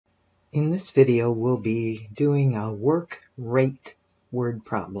In this video, we'll be doing a work rate word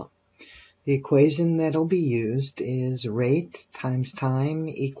problem. The equation that'll be used is rate times time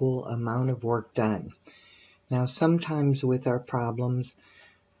equal amount of work done. Now, sometimes with our problems,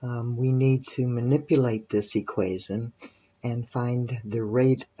 we need to manipulate this equation and find the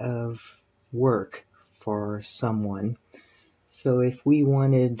rate of work for someone. So if we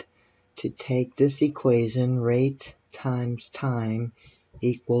wanted to take this equation, rate times time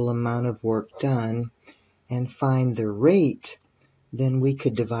equal amount of work done, and find the rate, then we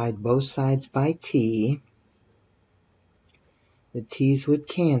could divide both sides by t. The t's would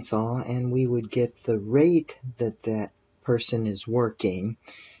cancel, and we would get the rate that that person is working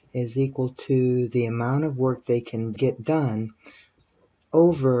is equal to the amount of work they can get done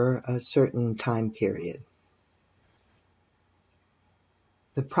over a certain time period.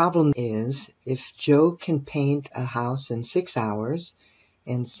 The problem is, if Joe can paint a house in 6 hours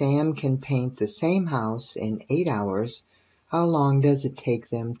and Sam can paint the same house in 8 hours, how long does it take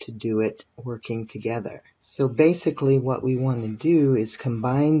them to do it working together? So basically what we want to do is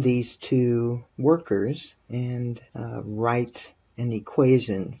combine these two workers and write an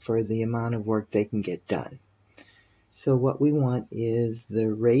equation for the amount of work they can get done. So what we want is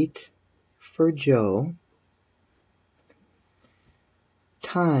the rate for Joe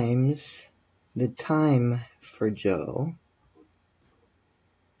times the time for Joe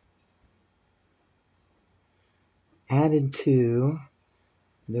added to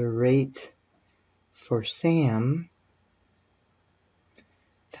the rate for Sam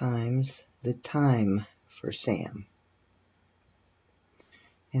times the time for Sam.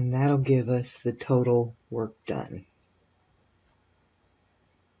 And that'll give us the total work done.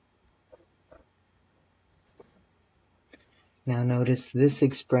 Now notice this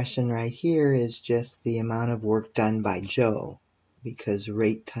expression right here is just the amount of work done by Joe, because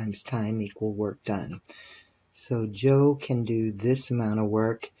rate times time equal work done. So Joe can do this amount of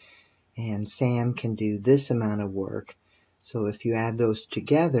work and Sam can do this amount of work. So if you add those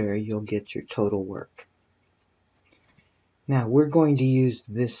together, you'll get your total work. Now we're going to use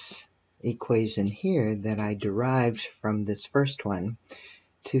this equation here that I derived from this first one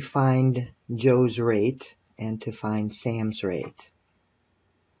to find Joe's rate and to find Sam's rate.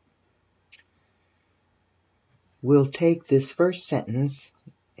 We'll take this first sentence.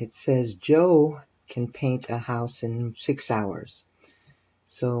 It says Joe can paint a house in 6 hours.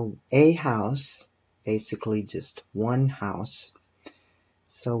 So a house, basically just one house.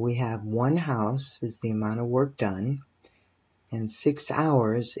 So we have one house is the amount of work done, and 6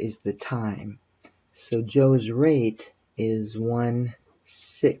 hours is the time. So Joe's rate is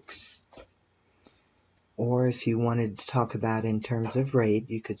 1/6. Or if you wanted to talk about in terms of rate,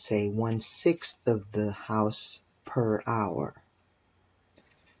 you could say 1/6 of the house per hour.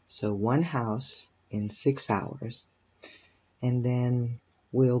 So one house in 6 hours. And then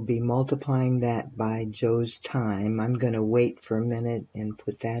we'll be multiplying that by Joe's time. I'm going to wait for a minute and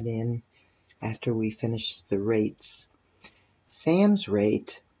put that in after we finish the rates. Sam's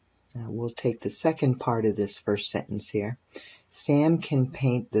rate, we'll take the second part of this first sentence here. Sam can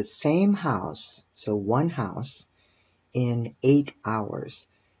paint the same house, so one house, in 8 hours.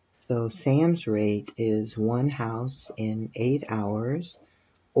 So Sam's rate is one house in 8 hours,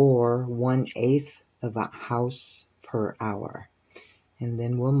 or 1/8 of a house per hour. And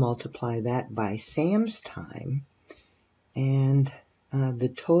then we'll multiply that by Sam's time, and the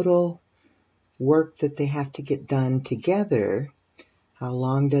total work that they have to get done together, how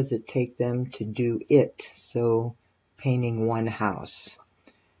long does it take them to do it? So painting one house.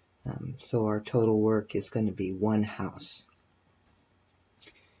 So our total work is going to be one house.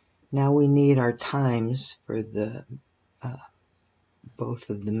 Now we need our times for the both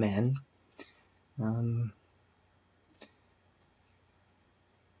of the men.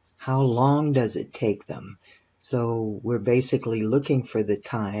 How long does it take them? So we're basically looking for the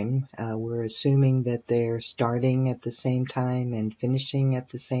time. We're assuming that they're starting at the same time and finishing at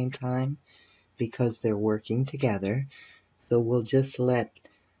the same time because they're working together. So we'll just let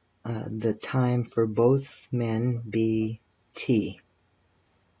the time for both men be t.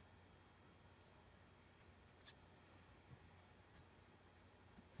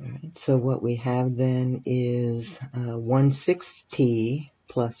 All right, so what we have then is 1/6 t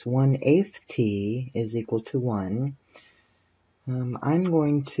plus 1/8 t is equal to 1. I'm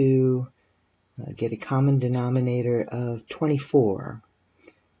going to get a common denominator of 24.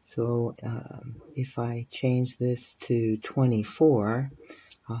 So if I change this to 24,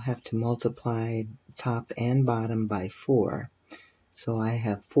 I'll have to multiply top and bottom by 4. So I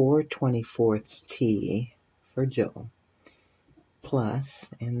have 4/24 t for Joe.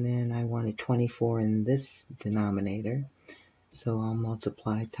 plus, and then I want a 24 in this denominator, so I'll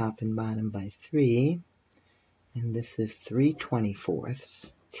multiply top and bottom by 3, and this is 3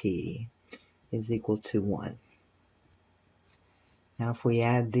 24ths t is equal to 1. Now if we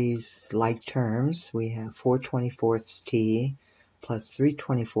add these like terms, we have 4 24ths t plus 3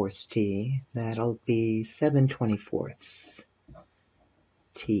 24ths t, that'll be 7 24ths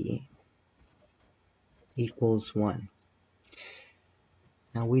t equals 1.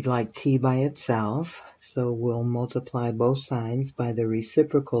 Now we'd like t by itself, so we'll multiply both signs by the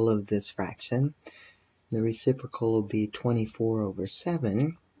reciprocal of this fraction. The reciprocal will be 24 over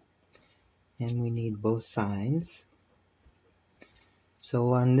 7, and we need both signs.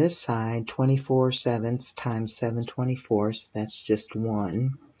 So on this side, 24 sevenths times 7 24ths, that's just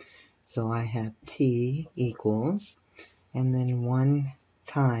 1. So I have t equals, and then 1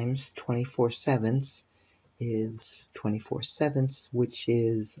 times 24 sevenths is 24 sevenths, which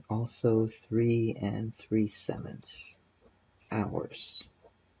is also 3 3/7 hours.